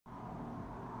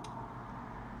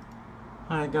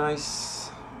Hi guys,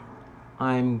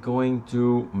 I'm going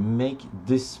to make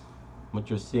this, what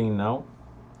you're seeing now.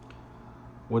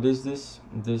 What is this?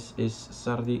 This is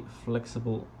Sardi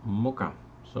Flexible Mocha.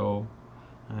 So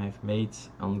I've made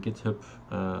on GitHub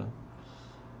a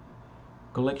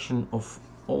collection of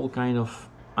all kind of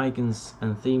icons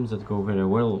and themes that go very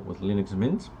well with Linux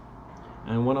Mint.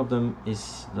 And one of them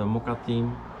is the Mocha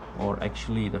theme, or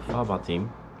actually the Faba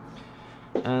theme.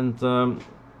 And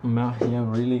yeah,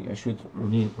 really, I should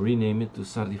rename it to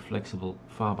Sardi Flexible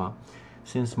Faba,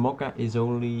 since Mocha is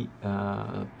only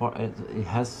it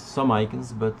has some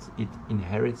icons, but it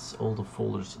inherits all the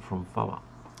folders from Faba.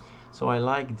 So I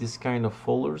like this kind of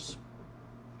folders,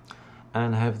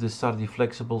 and have the Sardi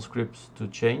Flexible scripts to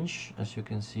change, as you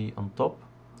can see on top.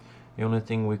 The only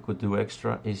thing we could do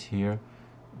extra is here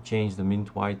change the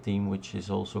mint white theme, which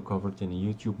is also covered in a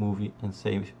YouTube movie, and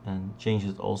save and change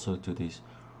it also to this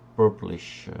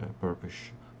purplish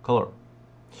color.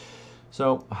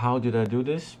 So how did I do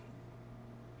this?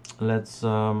 Let's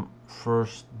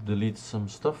first delete some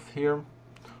stuff here.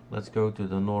 Let's go to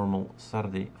the normal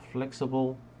Sardi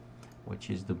Flexible, which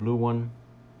is the blue one,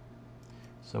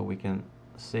 so we can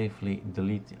safely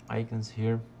delete the icons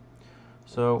here.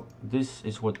 So this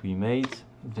is what we made.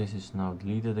 This is now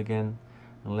deleted again,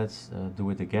 and let's do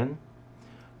it again.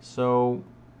 So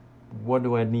what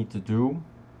do I need to do?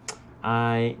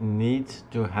 I need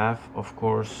to have, of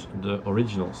course, the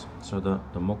originals, so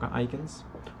the Mocha icons,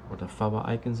 or the Faba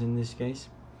icons in this case.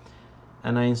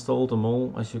 And I installed them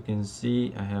all. As you can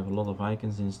see, I have a lot of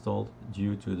icons installed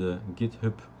due to the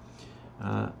GitHub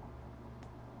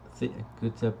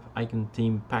GitHub icon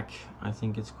theme pack, I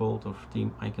think it's called, or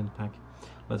theme icon pack.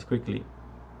 Let's quickly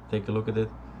take a look at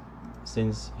it.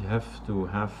 Since you have to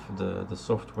have the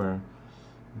software,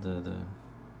 the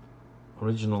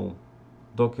original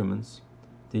documents,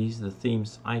 the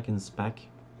themes icons pack,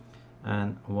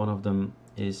 and one of them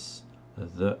is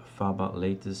the Faba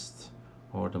latest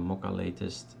or the Mocha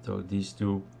latest. So these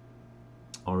two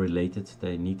are related,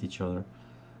 they need each other,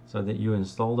 so that you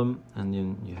install them, and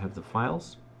then you have the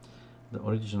files, the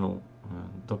original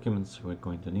documents. We're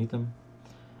going to need them,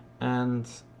 and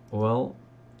well,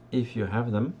 if you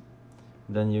have them,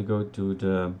 then you go to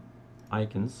the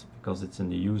icons, because it's in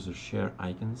the user share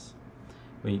icons.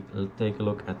 We'll take a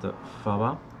look at the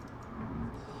Faba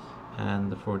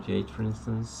and the 48, for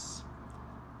instance,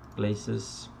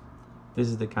 places. This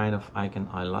is the kind of icon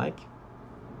I like.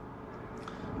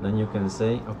 Then you can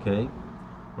say, okay,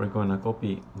 we're going to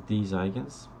copy these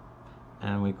icons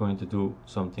and we're going to do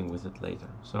something with it later.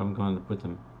 So I'm going to put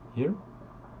them here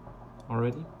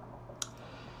already.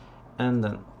 And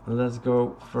then let's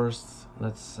go first,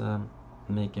 let's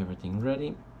make everything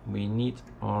ready. We need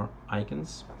our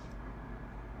icons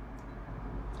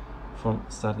from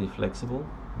Sardi Flexible.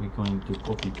 We're going to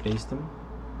copy paste them.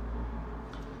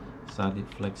 Sardi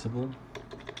Flexible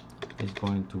is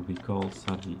going to be called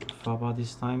Sardi Faba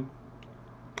this time,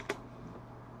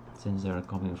 since they are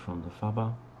coming from the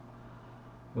Faba.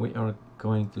 We are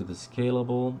going to the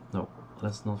scalable. No,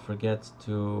 let's not forget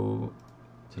to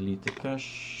delete the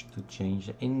cache, to change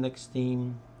the index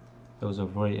theme. Those are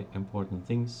very important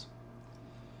things.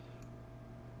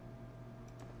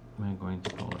 We're going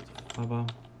to call it Faba.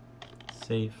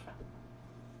 Save.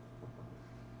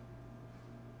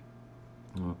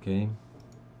 Okay.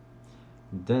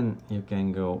 Then you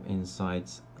can go inside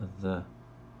the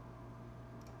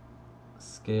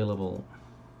scalable,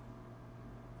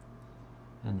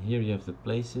 and here you have the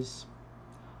places.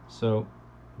 So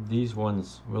these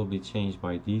ones will be changed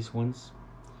by these ones.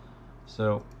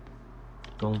 So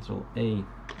Ctrl A,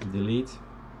 delete,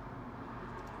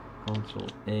 Ctrl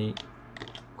A,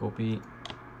 copy,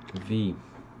 V.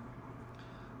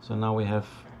 So now we have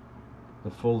the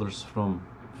folders from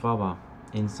Faba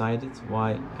inside it.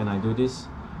 Why can I do this?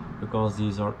 Because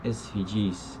these are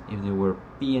SVGs. If they were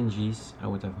PNGs, I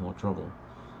would have more trouble.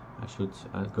 I should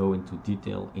go into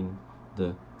detail in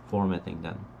the formatting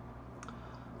then.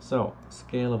 So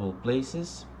scalable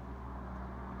places,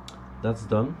 that's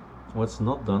done. What's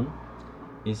not done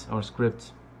is our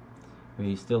script.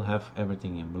 We still have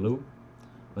everything in blue,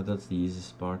 but that's the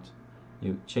easiest part.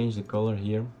 You change the color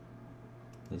here,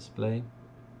 display,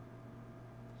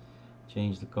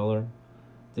 change the color.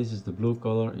 This is the blue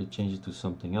color, you change it to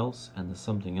something else, and the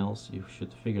something else, you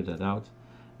should figure that out.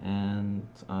 And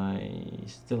I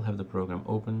still have the program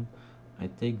open. I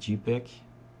take JPEG,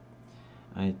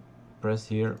 I press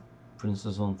here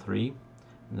Princess on 3,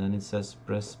 and then it says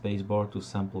press spacebar to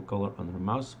sample color on the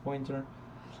mouse pointer,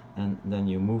 and then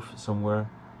you move somewhere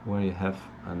where you have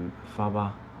an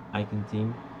Faba icon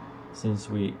theme. Since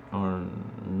we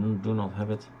do not have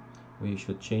it, we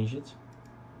should change it.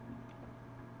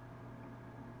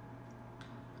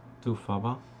 to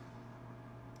Faba,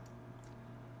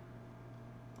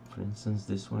 for instance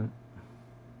this one,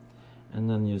 and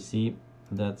then you see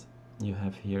that you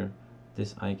have here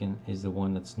this icon is the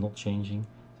one that's not changing.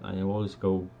 So I always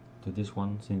go to this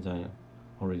one since I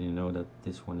already know that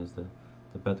this one is the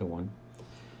better one.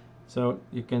 So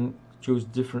you can choose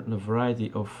a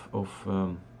variety of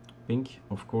pink,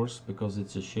 of course, because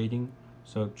it's a shading.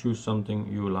 So choose something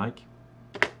you like,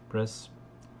 press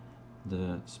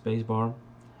the spacebar,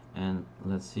 and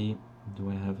let's see, do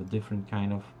I have a different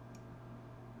kind of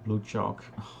blue chalk?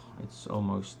 It's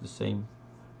almost the same.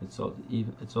 It's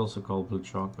also called blue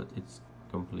chalk, but it's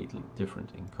completely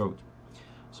different in code.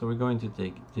 So we're going to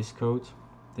take this code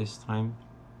this time.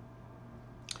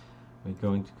 We're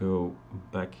going to go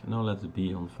back. No, let it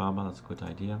be on Faba. That's a good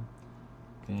idea.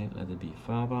 Okay, let it be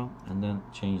Faba, and then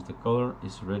change the color.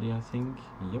 Is ready, I think.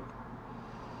 Yep.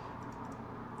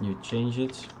 You change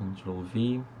it. Control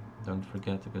V. Don't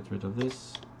forget to get rid of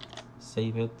this.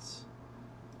 Save it.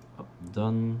 Up,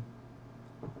 done.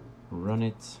 Run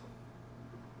it.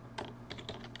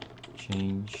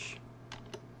 Change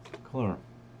color.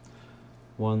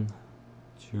 1,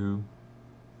 2,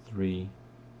 3,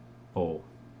 all.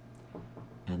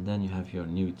 And then you have your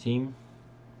new theme.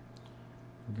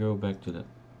 Go back to the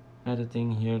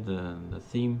editing here, the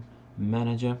theme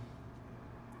manager.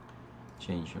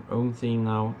 Change your own theme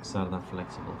now, Sardi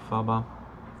Flexible Faba.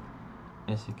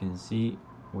 As you can see,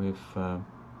 we've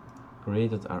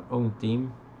created our own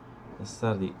theme, the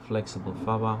Sardi Flexible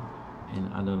Faba, in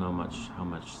I don't know how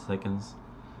much seconds.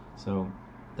 So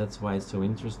that's why it's so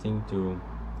interesting to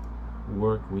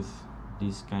work with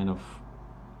this kind of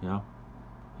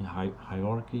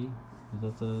hierarchy. Is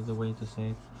that the way to say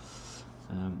it?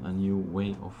 A new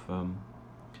way of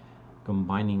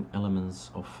combining elements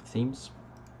of themes.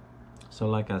 So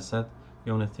like I said,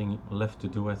 the only thing left to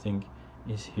do, I think,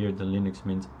 is here the Linux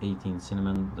Mint 18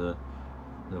 Cinnamon, the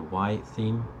Y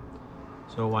theme.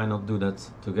 So why not do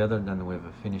that together? Then we have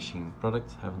a finishing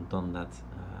product. Haven't done that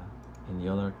in the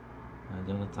other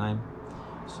time.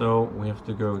 So we have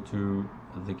to go to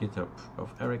the GitHub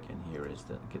of Erik, and here is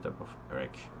the GitHub of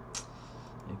Erik.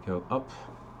 You go up,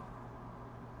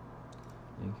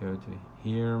 you go to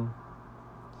here,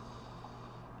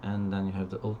 and then you have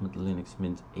the Ultimate Linux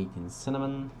Mint 18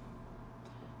 Cinnamon.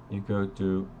 You go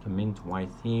to the Mint Y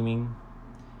theming.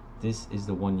 This is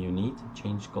the one you need.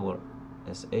 Change color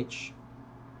SH.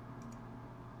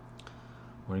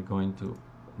 We're going to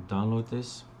download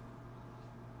this.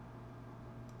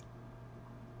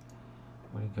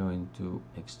 We're going to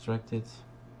extract it.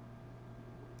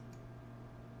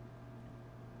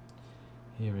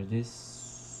 Here it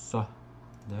is,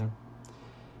 there.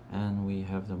 And we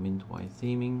have the Mint Y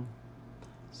theming.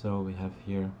 So we have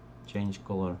here change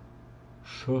color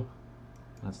sh.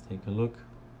 Let's take a look,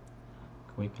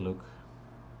 quick look.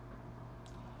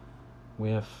 We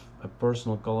have a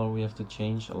personal color we have to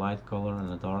change, a light color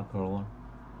and a dark color.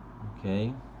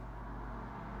 Okay,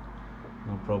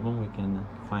 no problem, we can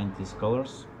find these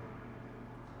colors,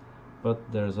 but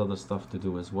there's other stuff to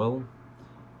do as well.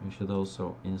 You should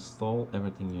also install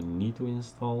everything you need to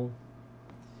install.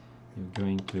 You're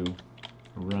going to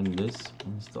run this,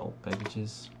 install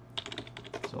packages.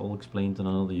 It's all explained in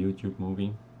another YouTube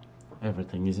movie.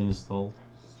 Everything is installed.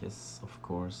 Yes, of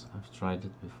course, I've tried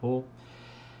it before.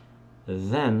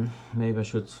 Then maybe I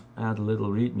should add a little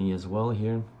readme as well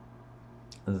here.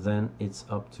 Then it's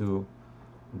up to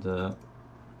the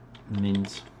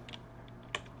Mint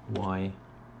Y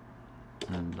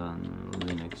and then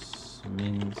Linux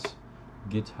Mint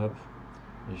GitHub.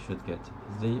 You should get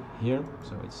the here,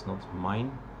 so it's not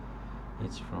mine,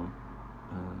 it's from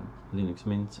Linux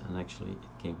Mint, and actually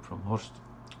it came from Horst.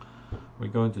 We're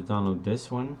going to download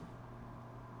this one.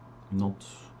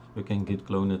 We can git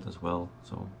clone it as well,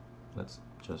 so let's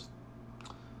just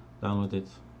download it.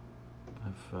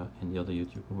 In the other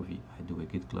YouTube movie I do a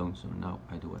git clone, so now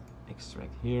I do an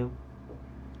extract here.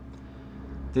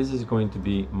 This is going to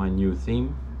be my new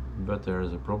theme, but there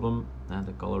is a problem, and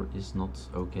the color is not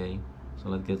okay. So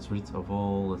let's get rid of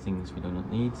all the things we do not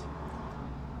need.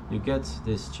 You get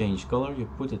this change color, you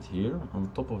put it here on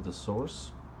top of the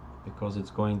source, because it's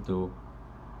going to,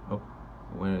 oh,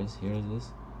 here it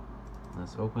is.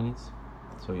 Let's open it,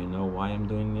 so you know why I'm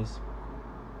doing this.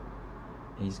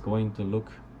 It's going to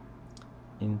look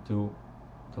into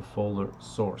the folder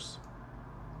source,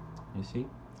 you see?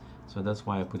 So that's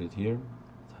why I put it here.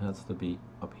 It has to be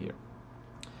up here.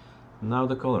 Now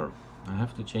the color, I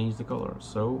have to change the color.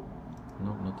 So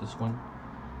no, not this one.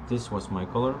 This was my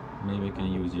color. Maybe I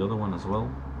can use the other one as well.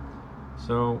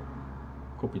 So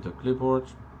copy the clipboard.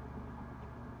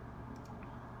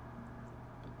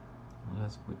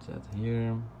 Let's put that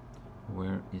here.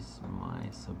 where is my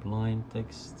Sublime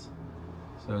text?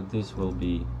 So this will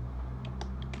be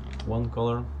one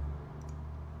color,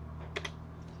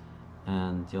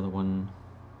 and the other one,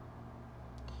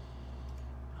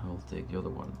 I'll take the other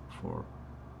one for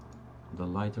the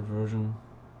lighter version.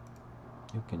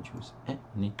 You can choose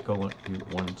any color you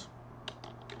want,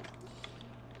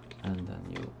 and then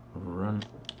you run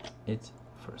it.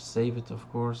 First save it, of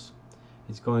course.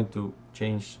 It's going to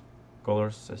change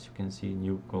colors, as you can see,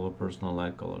 new color, personal,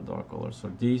 light color, dark color.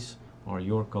 So these are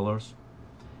your colors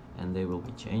and they will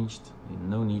be changed. You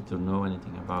no need to know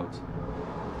anything about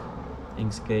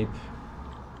Inkscape.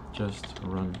 Just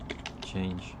run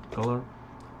change color.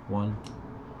 1,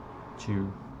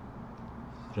 2,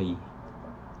 3,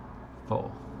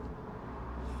 4,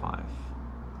 5.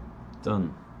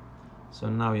 Done. So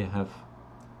now you have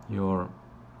your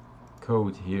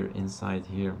code here inside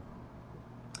here.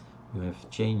 You have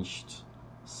changed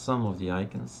some of the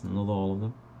icons, not all of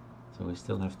them, so we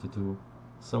still have to do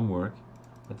some work,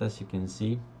 but as you can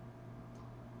see,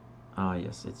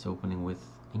 yes, it's opening with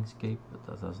Inkscape, but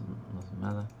that doesn't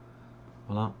matter.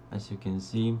 Voila, as you can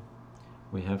see,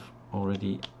 we have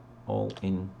already all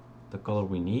in the color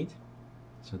we need,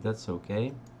 so that's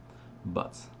okay.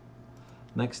 But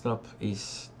next up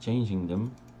is changing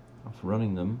them, of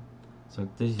running them. So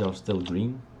these are still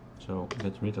green, so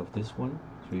get rid of this one,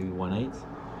 318,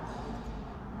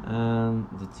 and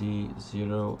the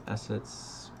T0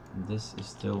 assets, this is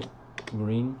still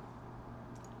green,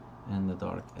 and the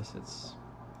dark assets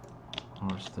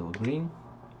are still green.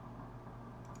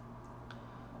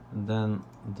 And then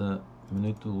the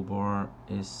menu toolbar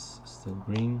is still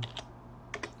green,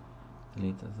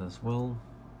 delete that as well.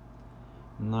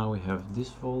 Now we have this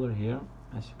folder here,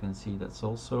 as you can see, that's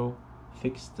also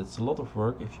fixed. It's a lot of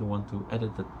work if you want to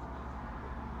edit it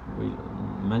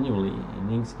manually in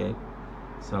Inkscape,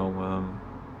 so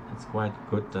it's quite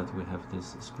good that we have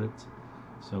this script,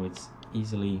 so it's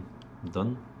easily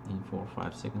done in 4 or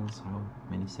 5 seconds. How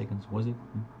many seconds was it?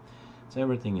 So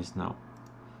everything is now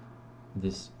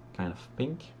this kind of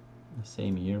pink, the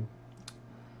same here.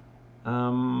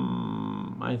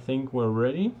 I think we're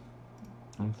ready.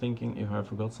 I'm thinking if I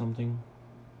forgot something.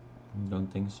 Don't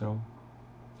think so.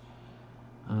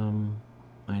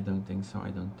 I don't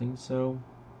think so.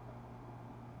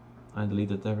 I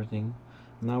deleted everything.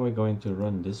 Now we're going to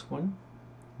run this one,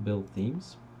 build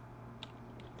themes.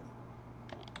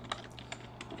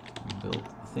 Build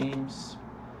themes,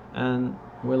 and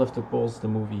we'll have to pause the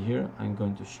movie here. I'm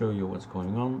going to show you what's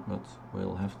going on, but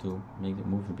we'll have to make the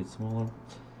movie a bit smaller.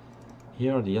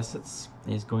 Here are the assets.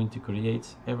 It's going to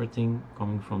create everything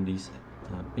coming from these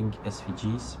pink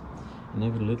SVGs, and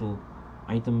every little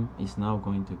item is now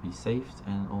going to be saved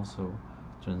and also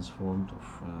transformed or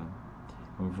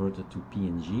converted to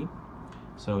PNG,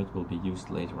 so it will be used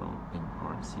later on in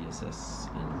our CSS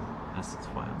and assets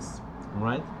files.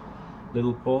 Alright,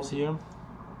 little pause here.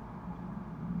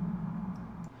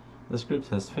 The script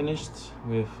has finished.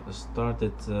 We've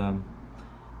started,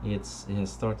 it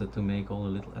has started to make all the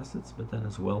little assets, but then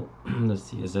as well the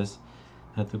CSS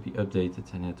had to be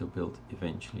updated and had to build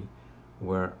eventually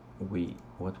what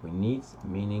we need,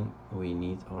 meaning we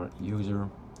need our user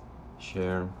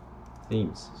share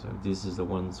themes. So this is the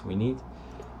ones we need,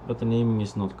 but the naming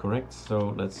is not correct,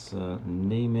 so let's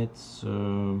name it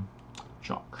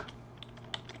chalk.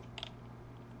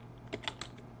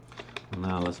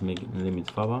 Now let's make it limit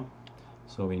Faba,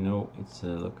 so we know it's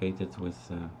located with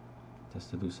it has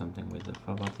to do something with the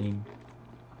Faba theme,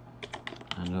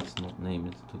 and let's not name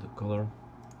it to the color.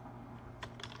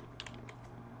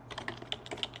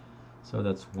 So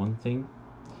that's one thing.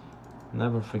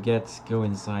 Never forget, go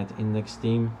inside index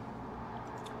theme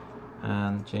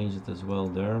and change it as well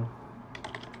there.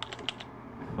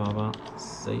 Faba,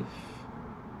 save.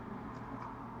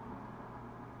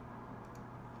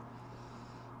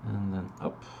 And then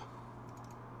up.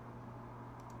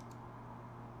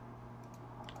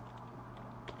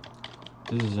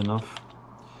 This is enough.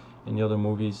 In the other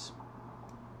movies,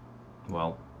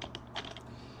 well,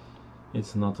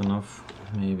 it's not enough.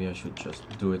 Maybe I should just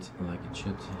do it like it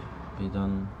should be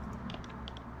done.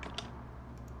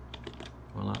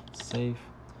 Voila, save.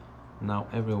 Now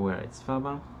everywhere it's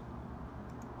Faba,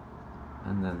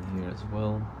 and then here as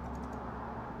well.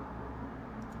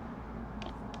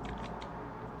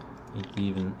 It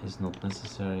even is not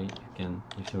necessary. Again,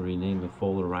 if you rename the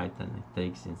folder right, then it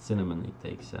takes in Cinnamon, it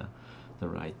takes the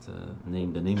right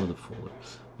name, the name of the folder.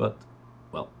 But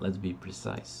well, let's be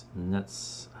precise, and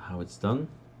that's how it's done.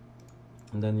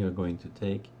 And then you're going to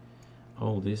take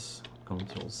all this,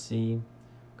 Control C,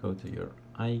 go to your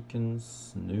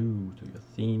icons, new to your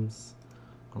themes,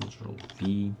 Control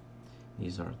V,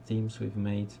 These are themes we've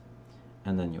made,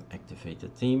 and then you activate the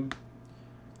theme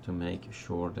to make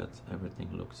sure that everything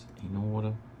looks in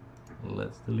order.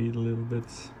 Let's delete a little bit.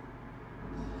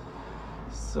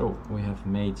 So we have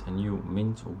made a new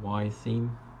mint Y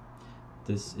theme.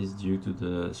 This is due to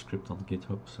the script on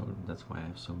GitHub, so that's why I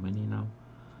have so many now.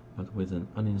 But with an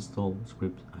uninstalled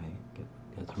script, I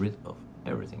get rid of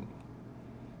everything.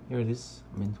 Here it is,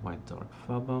 mint white dark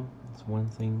Faba. That's one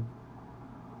thing.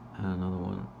 And another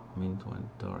one, mint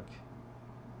white dark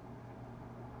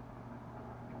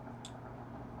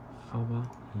Faba.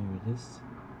 Here it is.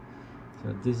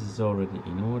 So this is already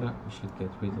in order. We should get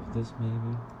rid of this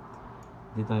maybe.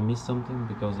 Did I miss something?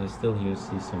 Because I still here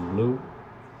see some blue.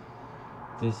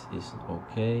 This is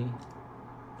okay.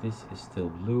 This is still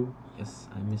blue. Yes,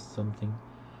 I missed something.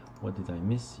 What did I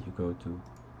miss? You go to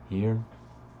here.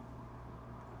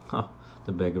 Ha,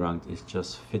 the background is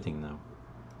just fitting now.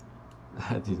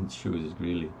 I didn't choose it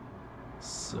really.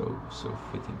 So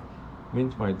fitting.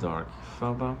 Mint white dark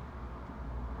Faba.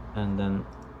 And then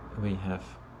we have,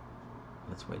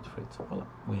 let's wait for it. Voila.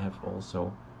 We have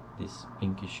also this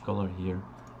pinkish color here,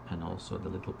 and also the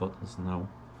little buttons now.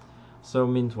 So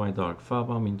mint white dark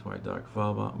Faba, mint white dark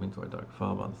Faba, mint white dark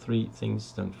Faba, 3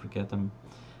 things, don't forget them.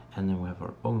 And then we have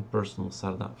our own personal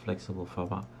Sardi Flexible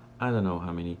Faba. I don't know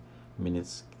how many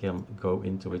minutes can go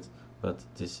into it, but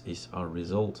this is our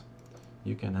result.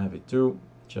 You can have it too.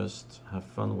 Just have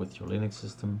fun with your Linux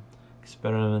system,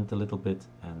 experiment a little bit,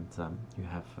 and you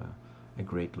have a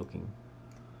great looking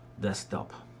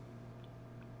desktop.